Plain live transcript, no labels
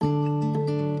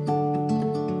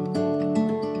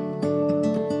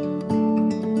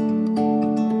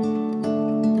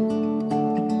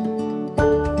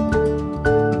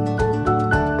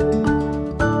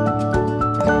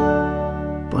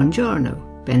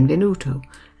benvenuto,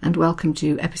 and welcome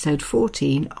to episode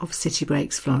 14 of City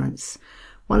Breaks Florence.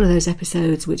 One of those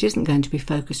episodes which isn't going to be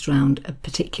focused around a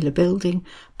particular building,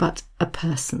 but a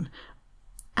person,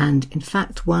 and in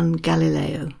fact one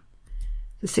Galileo,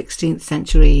 the 16th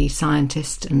century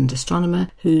scientist and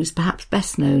astronomer who's perhaps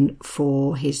best known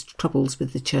for his troubles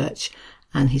with the church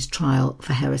and his trial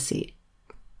for heresy.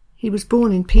 He was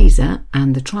born in Pisa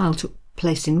and the trial took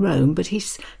place in Rome, but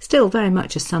he's still very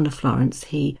much a son of Florence.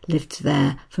 He lived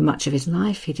there for much of his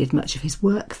life. He did much of his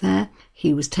work there.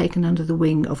 He was taken under the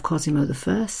wing of Cosimo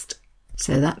I,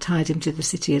 so that tied him to the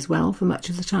city as well for much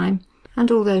of the time.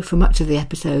 And although for much of the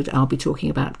episode I'll be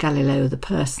talking about Galileo the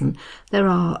person, there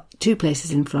are two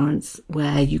places in Florence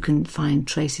where you can find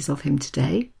traces of him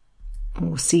today,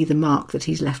 or see the mark that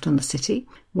he's left on the city.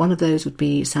 One of those would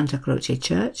be Santa Croce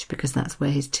Church, because that's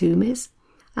where his tomb is.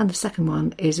 And the second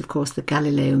one is, of course, the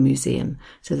Galileo Museum,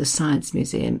 so the science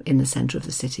museum in the centre of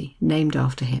the city, named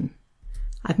after him.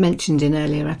 I've mentioned in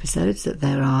earlier episodes that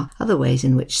there are other ways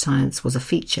in which science was a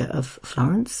feature of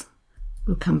Florence.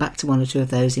 We'll come back to one or two of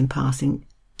those in passing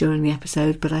during the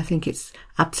episode, but I think it's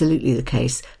absolutely the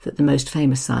case that the most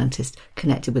famous scientist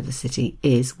connected with the city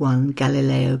is one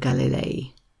Galileo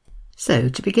Galilei. So,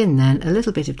 to begin then, a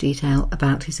little bit of detail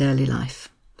about his early life.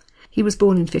 He was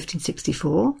born in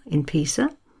 1564 in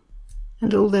Pisa,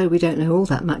 and although we don't know all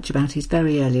that much about his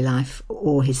very early life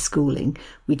or his schooling,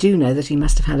 we do know that he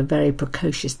must have had a very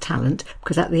precocious talent,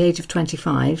 because at the age of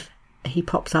 25 he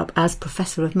pops up as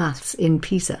Professor of Maths in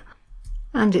Pisa.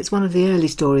 And it's one of the early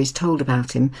stories told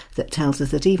about him that tells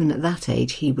us that even at that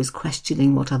age he was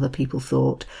questioning what other people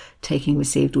thought, taking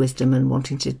received wisdom and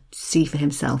wanting to see for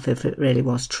himself if it really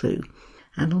was true.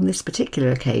 And on this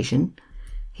particular occasion,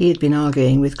 he had been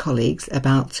arguing with colleagues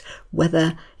about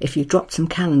whether if you dropped some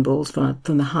cannonballs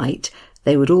from a height,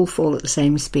 they would all fall at the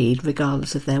same speed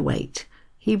regardless of their weight.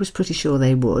 He was pretty sure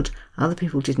they would, other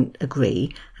people didn't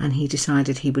agree, and he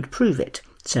decided he would prove it.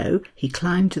 So he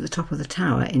climbed to the top of the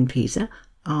tower in Pisa,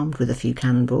 armed with a few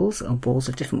cannonballs, or balls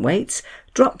of different weights,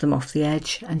 dropped them off the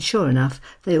edge, and sure enough,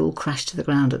 they all crashed to the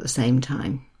ground at the same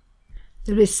time.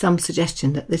 There is some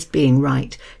suggestion that this being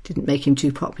right didn't make him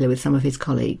too popular with some of his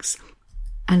colleagues.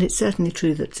 And it's certainly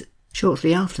true that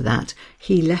shortly after that,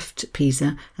 he left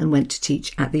Pisa and went to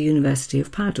teach at the University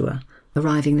of Padua,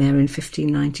 arriving there in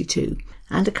 1592.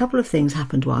 And a couple of things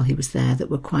happened while he was there that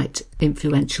were quite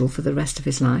influential for the rest of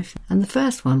his life. And the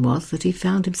first one was that he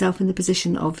found himself in the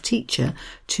position of teacher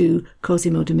to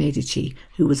Cosimo de' Medici,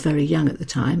 who was very young at the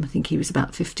time. I think he was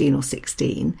about 15 or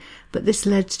 16. But this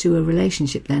led to a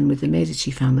relationship then with the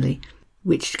Medici family,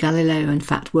 which Galileo in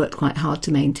fact worked quite hard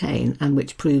to maintain and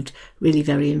which proved really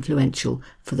very influential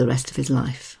for the rest of his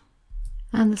life.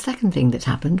 And the second thing that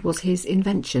happened was his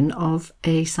invention of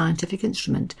a scientific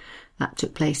instrument. That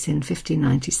took place in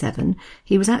 1597.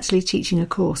 He was actually teaching a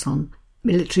course on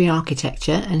military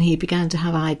architecture and he began to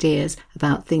have ideas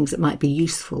about things that might be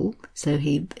useful. So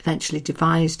he eventually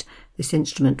devised this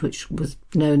instrument which was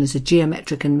known as a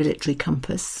geometric and military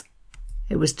compass.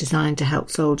 It was designed to help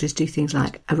soldiers do things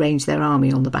like arrange their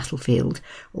army on the battlefield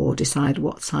or decide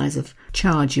what size of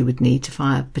charge you would need to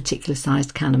fire a particular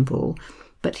sized cannonball.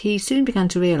 But he soon began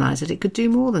to realise that it could do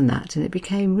more than that, and it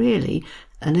became really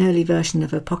an early version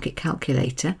of a pocket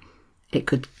calculator. It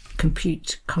could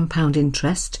compute compound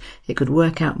interest, it could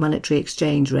work out monetary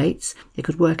exchange rates, it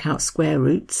could work out square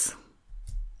roots.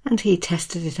 And he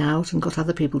tested it out and got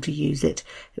other people to use it.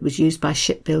 It was used by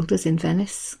shipbuilders in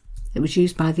Venice. It was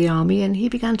used by the army, and he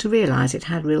began to realise it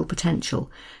had real potential.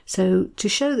 So to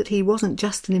show that he wasn't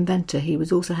just an inventor, he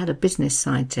also had a business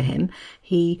side to him.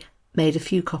 He made a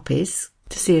few copies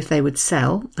to see if they would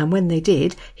sell, and when they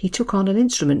did, he took on an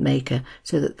instrument maker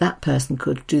so that that person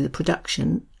could do the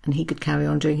production and he could carry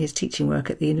on doing his teaching work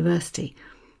at the university.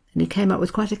 And he came up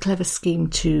with quite a clever scheme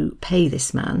to pay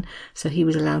this man, so he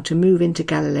was allowed to move into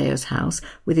Galileo's house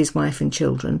with his wife and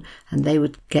children, and they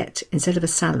would get, instead of a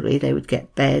salary, they would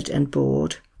get bed and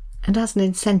board. And as an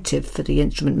incentive for the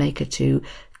instrument maker to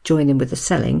join in with the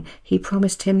selling, he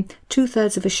promised him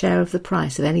 2/3 of a share of the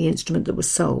price of any instrument that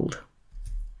was sold.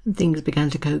 And things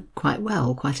began to go quite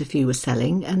well. Quite a few were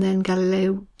selling, and then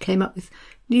Galileo came up with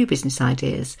new business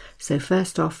ideas. So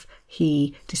first off,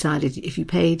 he decided if you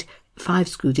paid 5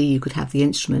 scudi, you could have the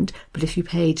instrument, but if you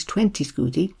paid 20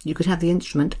 scudi, you could have the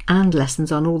instrument and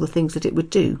lessons on all the things that it would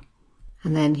do.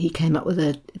 And then he came up with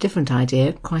a different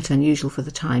idea, quite unusual for the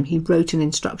time. He wrote an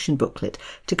instruction booklet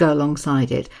to go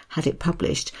alongside it, had it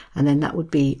published, and then that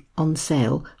would be on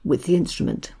sale with the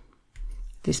instrument.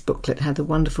 This booklet had the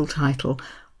wonderful title,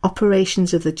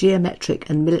 Operations of the Geometric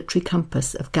and Military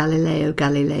Compass of Galileo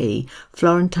Galilei,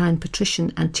 Florentine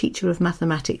patrician and teacher of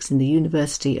mathematics in the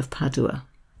University of Padua.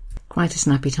 Quite a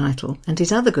snappy title. And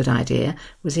his other good idea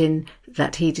was in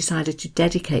that he decided to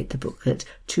dedicate the booklet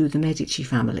to the Medici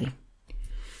family.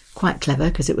 Quite clever,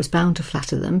 because it was bound to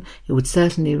flatter them, it would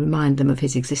certainly remind them of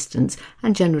his existence,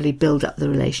 and generally build up the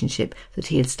relationship that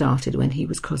he had started when he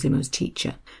was Cosimo's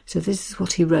teacher. So this is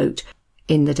what he wrote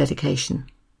in the dedication.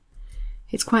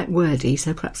 It's quite wordy,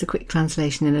 so perhaps a quick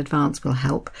translation in advance will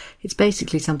help. It's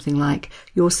basically something like,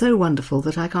 "You're so wonderful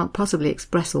that I can't possibly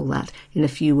express all that in a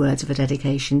few words of a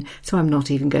dedication, so I'm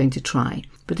not even going to try."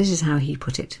 But this is how he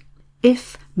put it.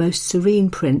 "If, most serene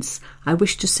Prince, I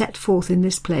wish to set forth in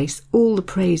this place all the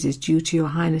praises due to your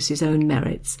Highness's own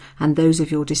merits and those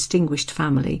of your distinguished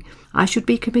family, I should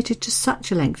be committed to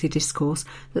such a lengthy discourse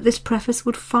that this preface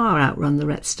would far outrun the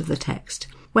rest of the text,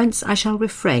 whence I shall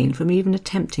refrain from even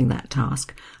attempting that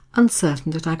task,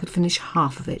 uncertain that I could finish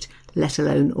half of it, let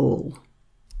alone all."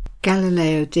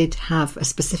 Galileo did have a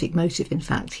specific motive, in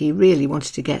fact. He really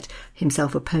wanted to get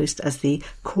himself a post as the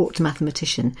court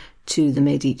mathematician to the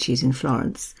Medicis in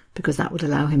Florence, because that would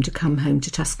allow him to come home to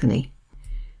Tuscany.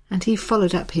 And he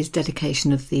followed up his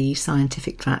dedication of the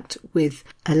scientific tract with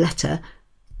a letter,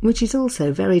 which is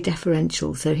also very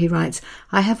deferential. So he writes,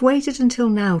 "I have waited until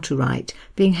now to write,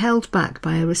 being held back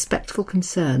by a respectful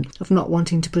concern of not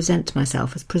wanting to present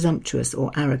myself as presumptuous or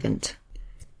arrogant."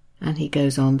 And he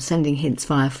goes on sending hints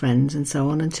via friends and so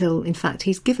on until, in fact,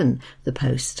 he's given the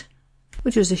post,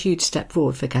 which was a huge step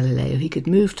forward for Galileo. He could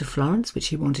move to Florence, which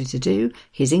he wanted to do,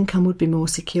 his income would be more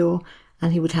secure,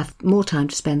 and he would have more time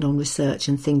to spend on research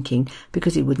and thinking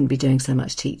because he wouldn't be doing so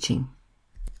much teaching.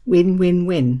 Win, win,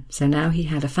 win. So now he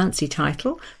had a fancy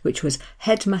title, which was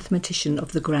Head Mathematician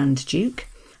of the Grand Duke,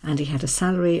 and he had a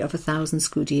salary of 1,000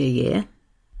 scudi a year,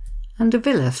 and a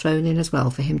villa thrown in as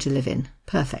well for him to live in.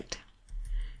 Perfect.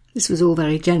 This was all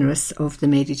very generous of the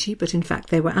Medici, but in fact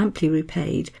they were amply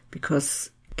repaid, because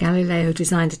Galileo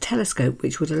designed a telescope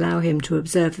which would allow him to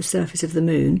observe the surface of the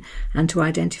moon and to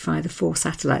identify the 4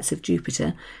 satellites of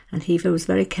Jupiter, and he was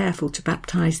very careful to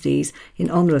baptise these in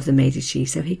honour of the Medici,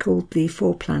 so he called the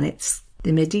 4 planets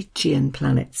the Medician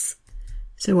planets.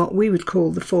 So what we would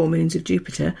call the 4 moons of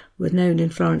Jupiter were known in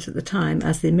Florence at the time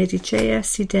as the Medicea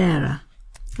Sidera.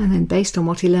 And then, based on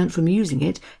what he learnt from using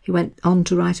it, he went on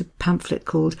to write a pamphlet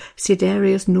called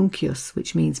Siderius Nuncius,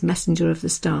 which means Messenger of the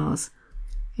Stars,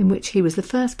 in which he was the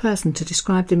first person to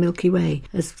describe the Milky Way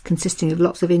as consisting of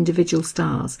lots of individual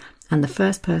stars, and the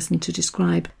first person to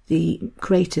describe the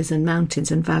craters and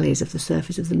mountains and valleys of the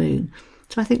surface of the moon.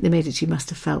 So I think the Medici must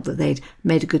have felt that they'd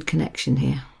made a good connection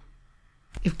here.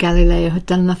 If Galileo had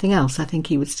done nothing else, I think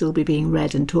he would still be being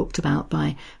read and talked about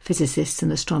by physicists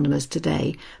and astronomers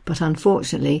today. But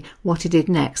unfortunately, what he did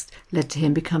next led to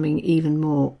him becoming even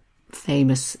more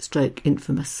famous /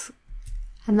 infamous.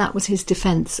 And that was his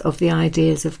defence of the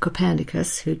ideas of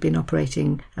Copernicus, who'd been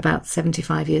operating about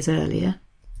 75 years earlier,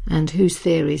 and whose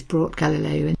theories brought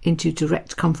Galileo into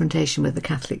direct confrontation with the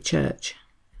Catholic Church.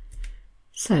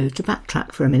 So, to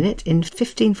backtrack for a minute, in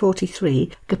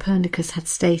 1543, Copernicus had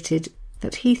stated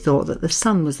that he thought that the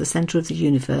sun was the centre of the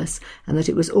universe and that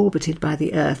it was orbited by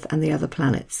the Earth and the other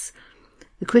planets.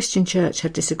 The Christian Church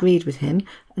had disagreed with him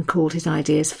and called his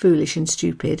ideas foolish and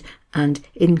stupid and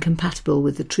incompatible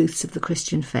with the truths of the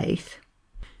Christian faith.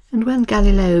 And when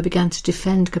Galileo began to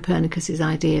defend Copernicus's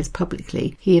ideas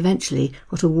publicly, he eventually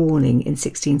got a warning in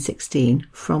 1616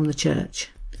 from the Church.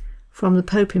 From the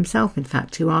Pope himself, in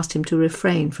fact, who asked him to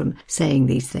refrain from saying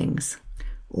these things,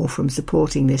 or from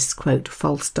supporting this, quote,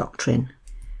 false doctrine.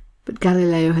 But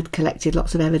Galileo had collected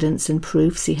lots of evidence and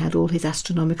proofs. He had all his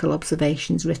astronomical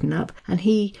observations written up, and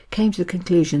he came to the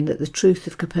conclusion that the truth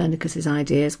of Copernicus's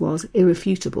ideas was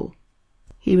irrefutable.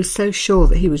 He was so sure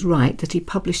that he was right that he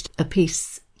published a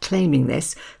piece claiming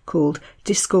this called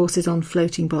Discourses on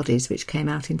Floating Bodies, which came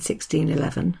out in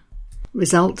 1611.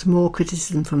 Result, more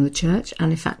criticism from the Church,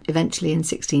 and in fact eventually in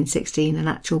 1616 an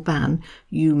actual ban.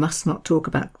 You must not talk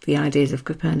about the ideas of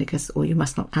Copernicus, or you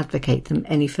must not advocate them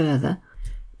any further.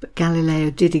 But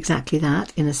Galileo did exactly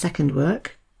that in a second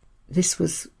work. This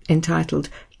was entitled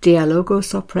Dialogo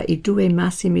sopra I due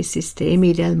massimi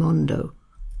sistemi del mondo,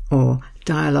 or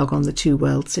Dialogue on the Two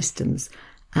World Systems,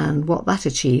 and what that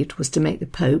achieved was to make the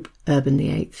Pope, Urban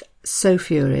VIII, so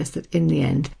furious that in the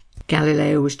end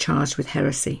Galileo was charged with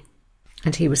heresy,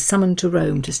 and he was summoned to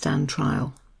Rome to stand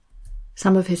trial.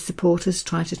 Some of his supporters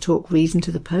tried to talk reason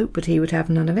to the Pope, but he would have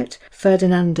none of it.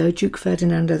 Duke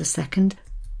Ferdinando II,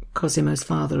 Cosimo's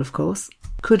father, of course,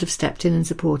 could have stepped in and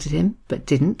supported him, but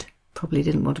didn't. Probably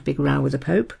didn't want a big row with the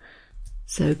Pope.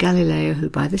 So Galileo, who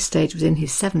by this stage was in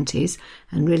his 70s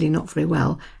and really not very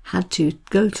well, had to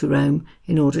go to Rome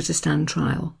in order to stand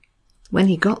trial. When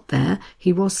he got there,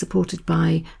 he was supported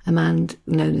by a man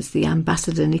known as the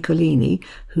Ambassador Niccolini,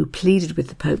 who pleaded with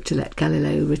the Pope to let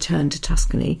Galileo return to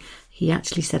Tuscany. He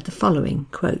actually said the following,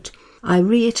 quote, "I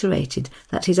reiterated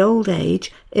that his old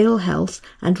age, ill health,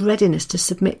 and readiness to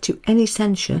submit to any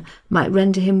censure might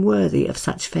render him worthy of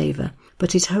such favour.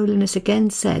 But His Holiness again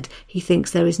said he thinks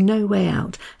there is no way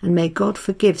out, and may God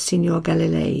forgive Signor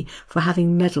Galilei for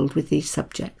having meddled with these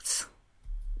subjects."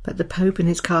 But the Pope and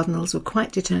his cardinals were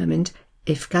quite determined.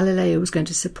 If Galileo was going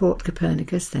to support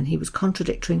Copernicus, then he was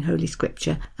contradicting Holy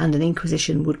Scripture, and an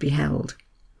inquisition would be held.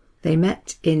 They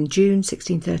met in June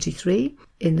 1633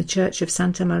 in the church of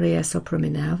Santa Maria sopra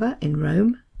Minerva in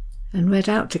Rome, and read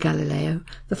out to Galileo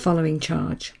the following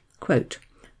charge, quote,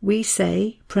 "We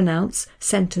say, pronounce,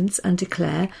 sentence, and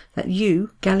declare that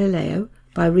you, Galileo,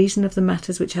 by reason of the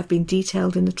matters which have been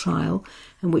detailed in the trial,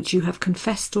 and which you have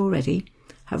confessed already,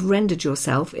 have rendered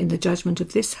yourself, in the judgment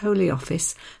of this holy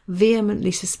office,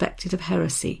 vehemently suspected of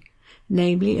heresy,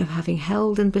 namely of having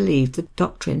held and believed the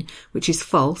doctrine which is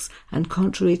false and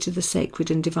contrary to the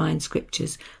sacred and divine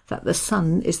Scriptures, that the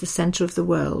sun is the centre of the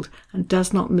world and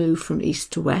does not move from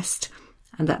east to west,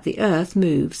 and that the earth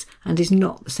moves and is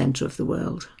not the centre of the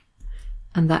world,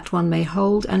 and that one may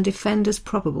hold and defend as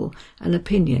probable an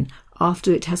opinion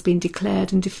after it has been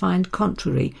declared and defined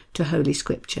contrary to Holy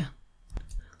Scripture."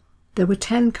 There were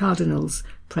 10 cardinals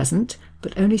present,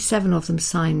 but only 7 of them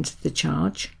signed the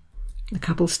charge. A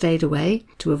couple stayed away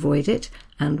to avoid it,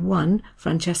 and one,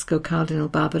 Francesco Cardinal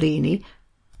Barberini,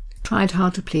 tried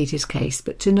hard to plead his case,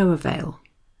 but to no avail.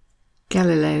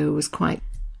 Galileo was quite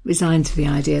resigned to the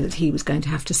idea that he was going to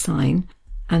have to sign,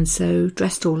 and so,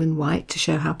 dressed all in white to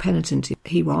show how penitent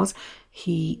he was,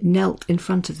 he knelt in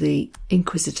front of the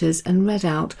inquisitors and read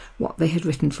out what they had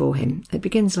written for him. It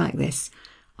begins like this: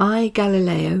 "I,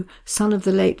 Galileo, son of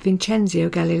the late Vincenzio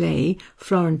Galilei,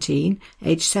 Florentine,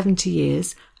 aged 70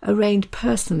 years, arraigned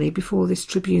personally before this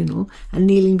tribunal, and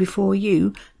kneeling before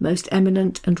you, most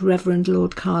eminent and reverend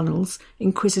Lord Cardinals,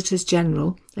 Inquisitors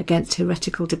General, against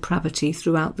heretical depravity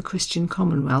throughout the Christian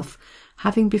Commonwealth,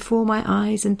 having before my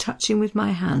eyes and touching with my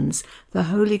hands the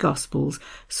Holy Gospels,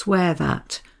 swear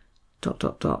that... ...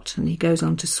 And he goes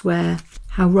on to swear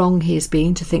how wrong he has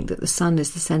been to think that the sun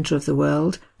is the centre of the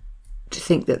world, to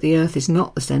think that the earth is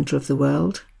not the centre of the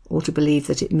world, or to believe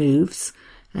that it moves,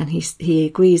 and he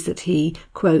agrees that he,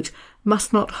 quote,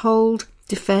 "must not hold,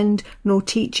 defend, nor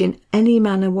teach in any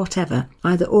manner whatever,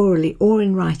 either orally or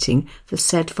in writing, the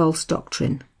said false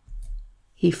doctrine."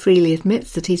 He freely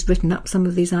admits that he's written up some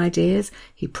of these ideas.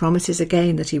 He promises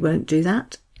again that he won't do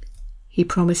that. He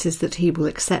promises that he will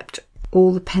accept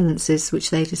all the penances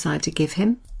which they decide to give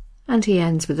him, and he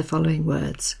ends with the following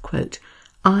words, quote,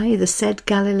 "I, the said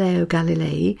Galileo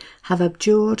Galilei, have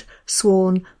abjured,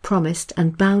 sworn, promised,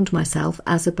 and bound myself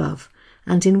as above,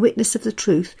 and in witness of the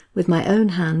truth, with my own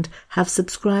hand, have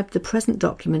subscribed the present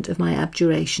document of my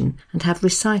abjuration, and have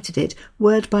recited it,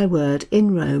 word by word,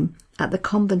 in Rome, at the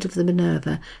convent of the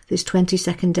Minerva, this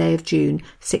 22nd day of June,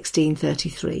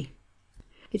 1633.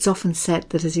 It's often said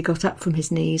that as he got up from his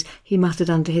knees, he muttered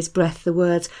under his breath the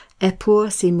words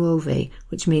 "Eppur si muove,"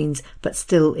 which means, "but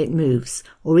still it moves,"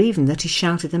 or even that he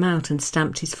shouted them out and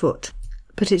stamped his foot.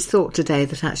 But it's thought today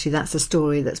that actually that's a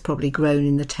story that's probably grown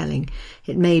in the telling.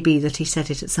 It may be that he said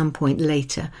it at some point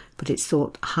later, but it's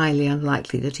thought highly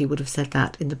unlikely that he would have said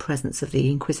that in the presence of the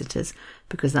inquisitors,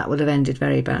 because that would have ended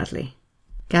very badly.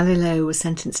 Galileo was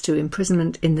sentenced to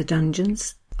imprisonment in the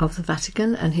dungeons of the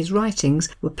Vatican, and his writings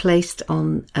were placed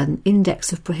on an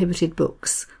index of prohibited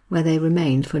books, where they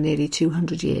remained for nearly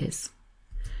 200 years.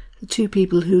 The 2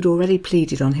 people who'd already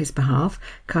pleaded on his behalf,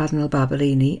 Cardinal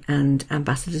Barberini and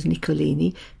Ambassador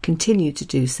Niccolini, continued to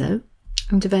do so,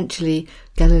 and eventually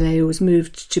Galileo was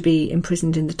moved to be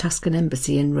imprisoned in the Tuscan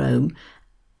embassy in Rome,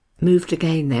 moved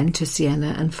again then to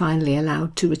Siena, and finally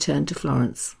allowed to return to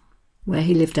Florence, where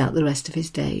he lived out the rest of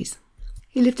his days.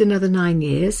 He lived another 9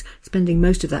 years, spending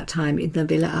most of that time in the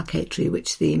Villa Arcetri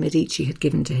which the Medici had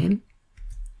given to him,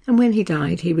 and when he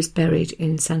died he was buried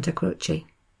in Santa Croce.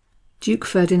 Duke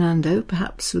Ferdinando,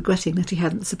 perhaps regretting that he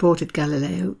hadn't supported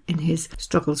Galileo in his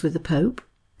struggles with the Pope,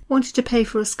 wanted to pay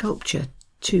for a sculpture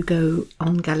to go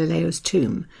on Galileo's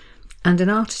tomb, and an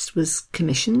artist was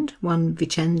commissioned, one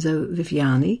Vincenzo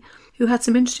Viviani, who had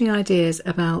some interesting ideas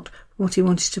about what he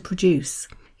wanted to produce.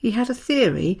 He had a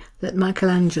theory that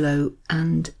Michelangelo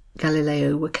and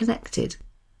Galileo were connected.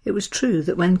 It was true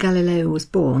that when Galileo was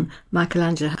born,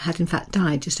 Michelangelo had in fact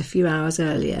died just a few hours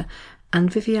earlier,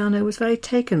 and Viviano was very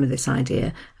taken with this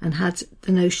idea and had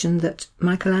the notion that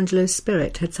Michelangelo's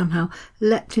spirit had somehow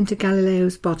leapt into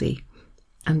Galileo's body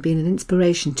and been an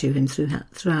inspiration to him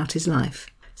throughout his life.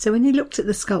 So when he looked at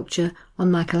the sculpture on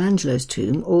Michelangelo's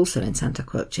tomb, also in Santa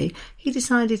Croce, he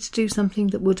decided to do something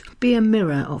that would be a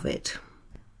mirror of it.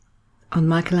 On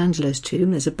Michelangelo's tomb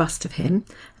there's a bust of him,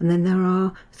 and then there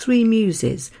are 3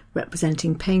 muses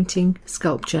representing painting,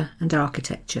 sculpture and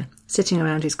architecture, sitting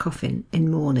around his coffin in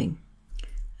mourning.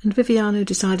 And Viviano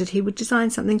decided he would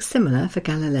design something similar for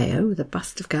Galileo, with a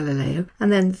bust of Galileo,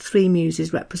 and then the 3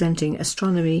 muses representing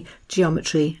astronomy,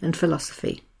 geometry and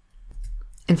philosophy.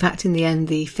 In fact, in the end,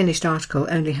 the finished article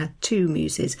only had 2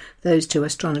 muses, those 2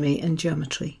 astronomy and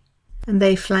geometry. And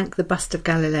they flank the bust of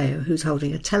Galileo, who's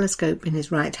holding a telescope in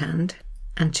his right hand,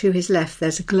 and to his left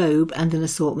there's a globe and an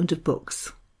assortment of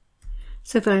books.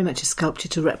 So very much a sculpture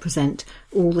to represent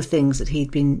all the things that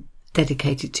he'd been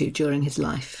dedicated to during his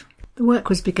life. The work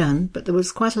was begun, but there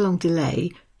was quite a long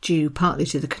delay, due partly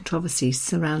to the controversies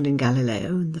surrounding Galileo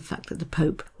and the fact that the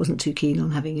Pope wasn't too keen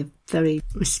on having a very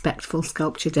respectful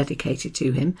sculpture dedicated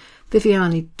to him.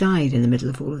 Viviani died in the middle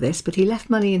of all of this, but he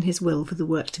left money in his will for the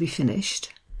work to be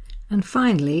finished. And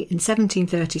finally, in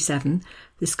 1737,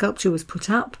 the sculpture was put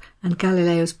up and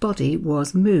Galileo's body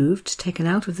was moved, taken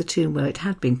out of the tomb where it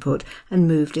had been put, and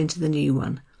moved into the new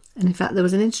one. And in fact, there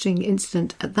was an interesting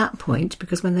incident at that point,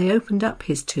 because when they opened up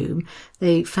his tomb,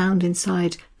 they found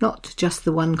inside not just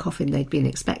the one coffin they'd been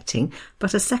expecting,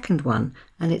 but a second one,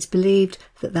 and it's believed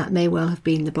that that may well have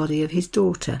been the body of his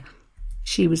daughter.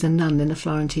 She was a nun in a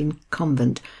Florentine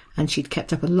convent, and she'd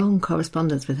kept up a long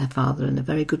correspondence with her father and a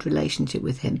very good relationship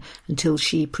with him until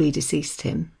she predeceased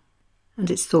him. And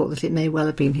it's thought that it may well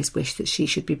have been his wish that she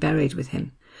should be buried with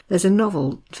him. There's a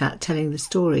novel, in fact, telling the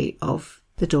story of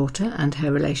the daughter and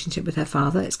her relationship with her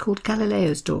father. It's called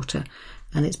Galileo's Daughter,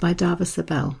 and it's by Dava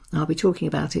Sobel. I'll be talking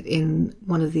about it in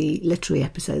one of the literary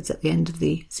episodes at the end of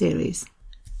the series.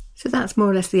 So that's more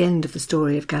or less the end of the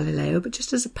story of Galileo, but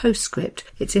just as a postscript,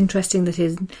 it's interesting that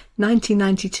in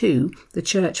 1992, the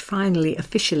Church finally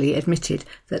officially admitted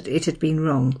that it had been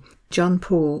wrong. John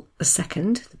Paul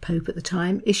II, the Pope at the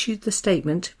time, issued the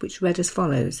statement which read as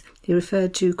follows. He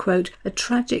referred to, quote, "A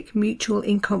tragic mutual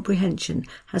incomprehension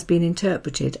has been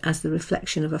interpreted as the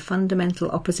reflection of a fundamental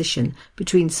opposition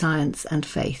between science and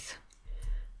faith."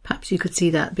 Perhaps you could see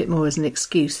that a bit more as an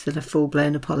excuse than a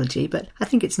full-blown apology, but I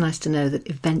think it's nice to know that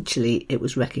eventually it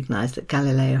was recognised that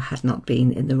Galileo had not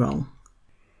been in the wrong.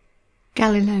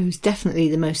 Galileo is definitely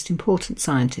the most important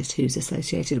scientist who's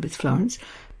associated with Florence,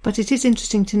 but it is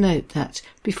interesting to note that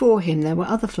before him there were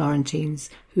other Florentines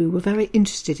who were very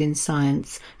interested in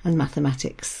science and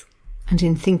mathematics, and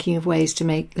in thinking of ways to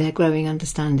make their growing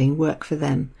understanding work for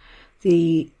them.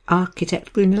 The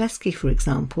architect Brunelleschi, for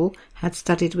example, had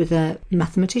studied with a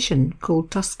mathematician called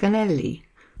Toscanelli.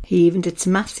 He even did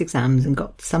some maths exams and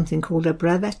got something called a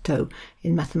brevetto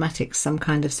in mathematics, some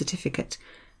kind of certificate.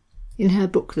 In her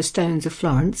book The Stones of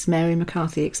Florence, Mary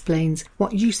McCarthy explains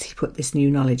what use he put this new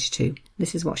knowledge to.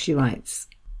 This is what she writes.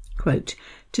 Quote,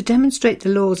 "To demonstrate the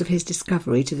laws of his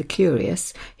discovery to the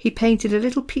curious, he painted a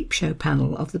little peep-show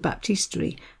panel of the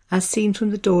baptistery, as seen from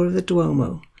the door of the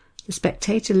Duomo. The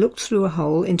spectator looked through a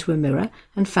hole into a mirror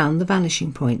and found the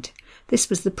vanishing point. This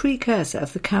was the precursor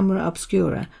of the camera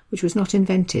obscura, which was not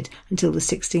invented until the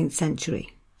 16th century."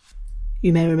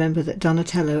 You may remember that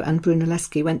Donatello and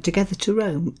Brunelleschi went together to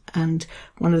Rome, and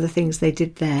one of the things they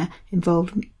did there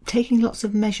involved taking lots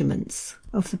of measurements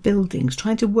of the buildings,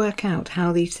 trying to work out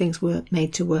how these things were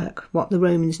made to work, what the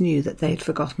Romans knew that they had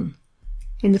forgotten.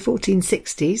 In the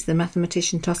 1460s, the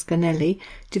mathematician Toscanelli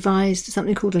devised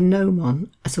something called a gnomon,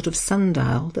 a sort of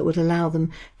sundial that would allow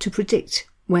them to predict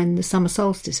when the summer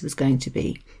solstice was going to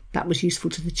be. That was useful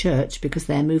to the church because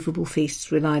their movable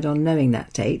feasts relied on knowing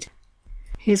that date.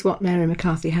 Here's what Mary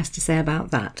McCarthy has to say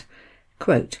about that.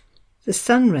 Quote, "The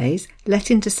sun rays let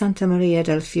into Santa Maria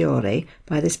del Fiore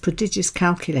by this prodigious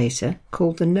calculator,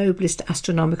 called the noblest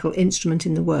astronomical instrument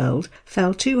in the world,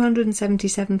 fell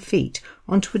 277 feet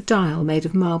onto a dial made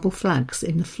of marble flags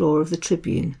in the floor of the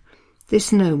tribune.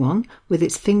 This gnomon, with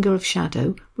its finger of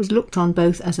shadow, was looked on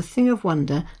both as a thing of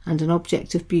wonder and an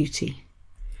object of beauty."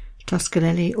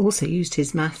 Toscanelli also used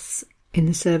his maths in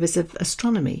the service of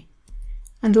astronomy,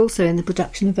 and also in the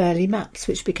production of early maps,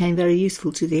 which became very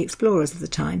useful to the explorers of the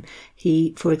time.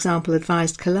 He, for example,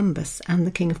 advised Columbus and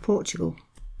the King of Portugal,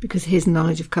 because his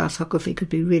knowledge of cartography could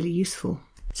be really useful.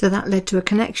 So that led to a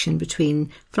connection between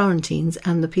Florentines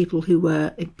and the people who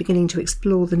were beginning to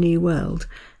explore the New World.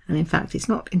 And in fact, it's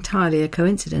not entirely a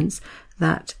coincidence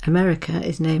that America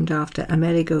is named after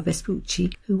Amerigo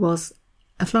Vespucci, who was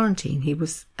a Florentine. He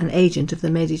was an agent of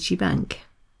the Medici Bank.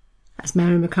 As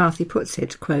Mary McCarthy puts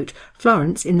it, quote,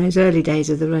 "Florence, in those early days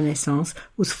of the Renaissance,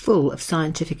 was full of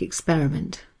scientific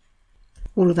experiment."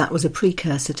 All of that was a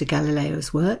precursor to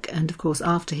Galileo's work, and of course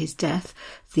after his death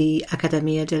the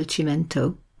Accademia del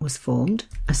Cimento was formed,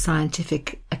 a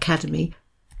scientific academy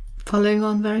following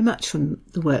on very much from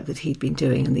the work that he'd been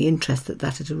doing and the interest that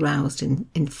that had aroused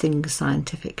in things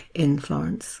scientific in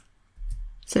Florence.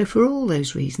 So for all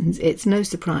those reasons, it's no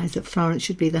surprise that Florence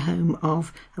should be the home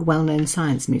of a well-known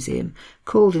science museum,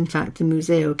 called in fact the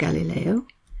Museo Galileo.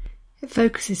 It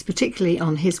focuses particularly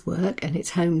on his work, and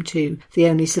it's home to the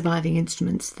only surviving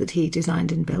instruments that he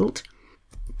designed and built.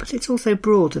 But it's also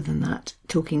broader than that,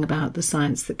 talking about the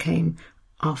science that came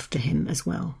after him as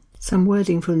well. Some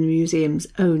wording from the museum's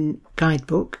own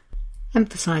guidebook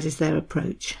emphasises their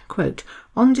approach. Quote,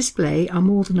 "On display are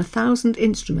more than 1,000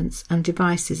 instruments and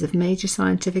devices of major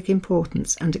scientific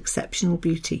importance and exceptional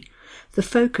beauty. The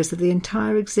focus of the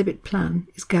entire exhibit plan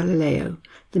is Galileo.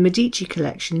 The Medici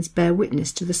collections bear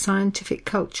witness to the scientific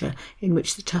culture in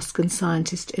which the Tuscan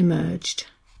scientist emerged."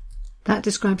 That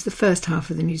describes the first half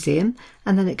of the museum,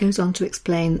 and then it goes on to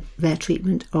explain their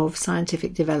treatment of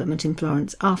scientific development in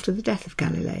Florence after the death of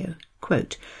Galileo.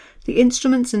 Quote, "The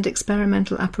instruments and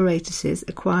experimental apparatuses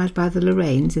acquired by the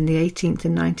Lorraines in the 18th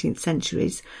and 19th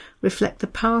centuries reflect the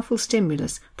powerful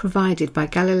stimulus provided by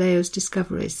Galileo's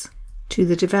discoveries to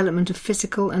the development of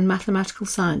physical and mathematical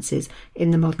sciences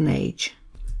in the modern age."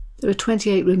 There are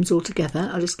 28 rooms altogether.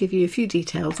 I'll just give you a few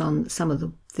details on some of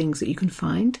the things that you can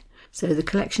find. So the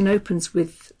collection opens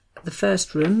with the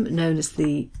first room, known as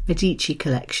the Medici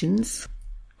collections.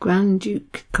 Grand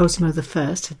Duke Cosimo I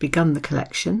had begun the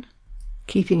collection,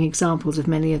 keeping examples of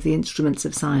many of the instruments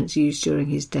of science used during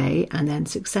his day, and then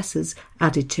successors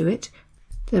added to it.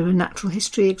 There are natural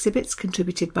history exhibits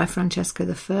contributed by Francesco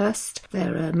I.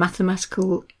 There are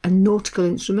mathematical and nautical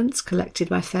instruments collected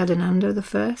by Ferdinando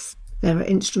I. There are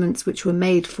instruments which were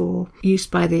made for use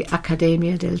by the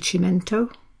Accademia del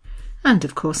Cimento. And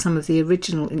of course some of the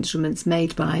original instruments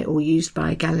made by or used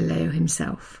by Galileo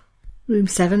himself. Room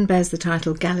 7 bears the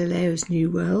title Galileo's New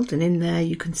World, and in there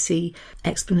you can see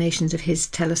explanations of his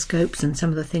telescopes and some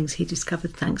of the things he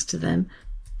discovered thanks to them,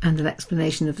 and an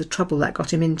explanation of the trouble that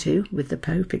got him into with the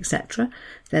Pope, etc.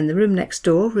 Then the room next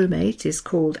door, room 8, is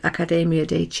called Accademia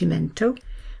dei Cimento,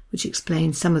 which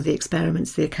explains some of the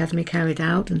experiments the Academy carried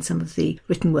out and some of the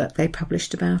written work they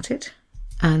published about it.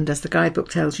 And as the guidebook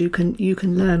tells you, you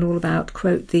can learn all about,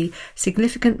 quote, "the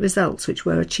significant results which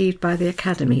were achieved by the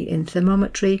Academy in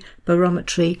thermometry,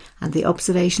 barometry and the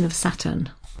observation of Saturn."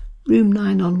 Room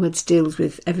 9 onwards deals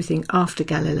with everything after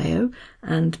Galileo,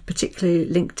 and particularly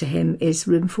linked to him is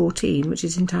room 14, which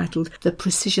is entitled The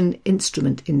Precision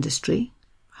Instrument Industry,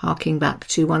 harking back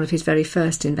to one of his very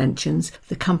first inventions,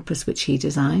 the compass which he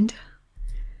designed.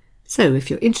 So if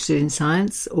you're interested in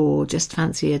science or just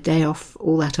fancy a day off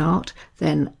all that art,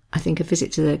 then I think a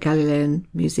visit to the Galilean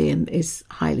Museum is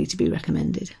highly to be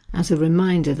recommended, as a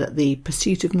reminder that the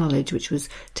pursuit of knowledge, which was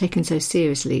taken so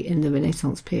seriously in the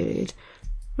Renaissance period,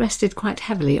 rested quite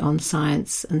heavily on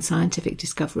science and scientific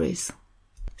discoveries.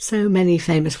 So many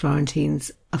famous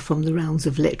Florentines are from the realms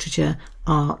of literature,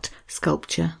 art,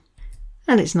 sculpture,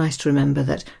 and it's nice to remember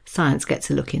that science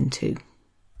gets a look into.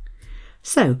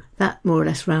 So that more or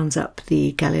less rounds up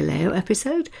the Galileo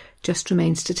episode. Just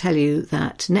remains to tell you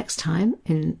that next time,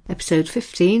 in episode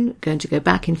 15, we're going to go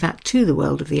back, in fact, to the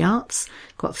world of the arts.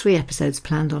 Got 3 episodes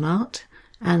planned on art.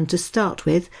 And to start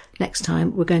with, next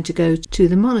time we're going to go to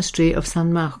the monastery of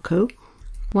San Marco,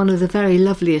 one of the very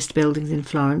loveliest buildings in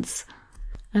Florence,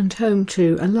 and home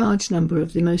to a large number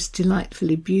of the most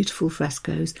delightfully beautiful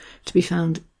frescoes to be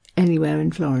found anywhere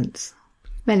in Florence.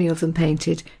 Many of them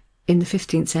painted in the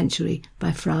 15th century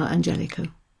by Fra Angelico.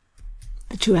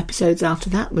 The 2 episodes after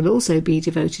that will also be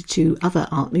devoted to other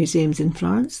art museums in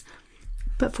Florence,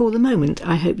 but for the moment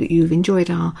I hope that you've enjoyed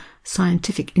our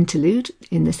scientific interlude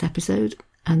in this episode,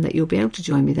 and that you'll be able to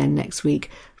join me then next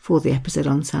week for the episode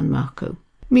on San Marco.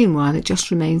 Meanwhile, it just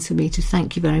remains for me to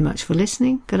thank you very much for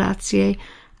listening, grazie,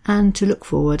 and to look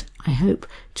forward, I hope,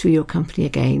 to your company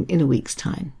again in a week's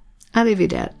time.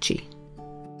 Arrivederci.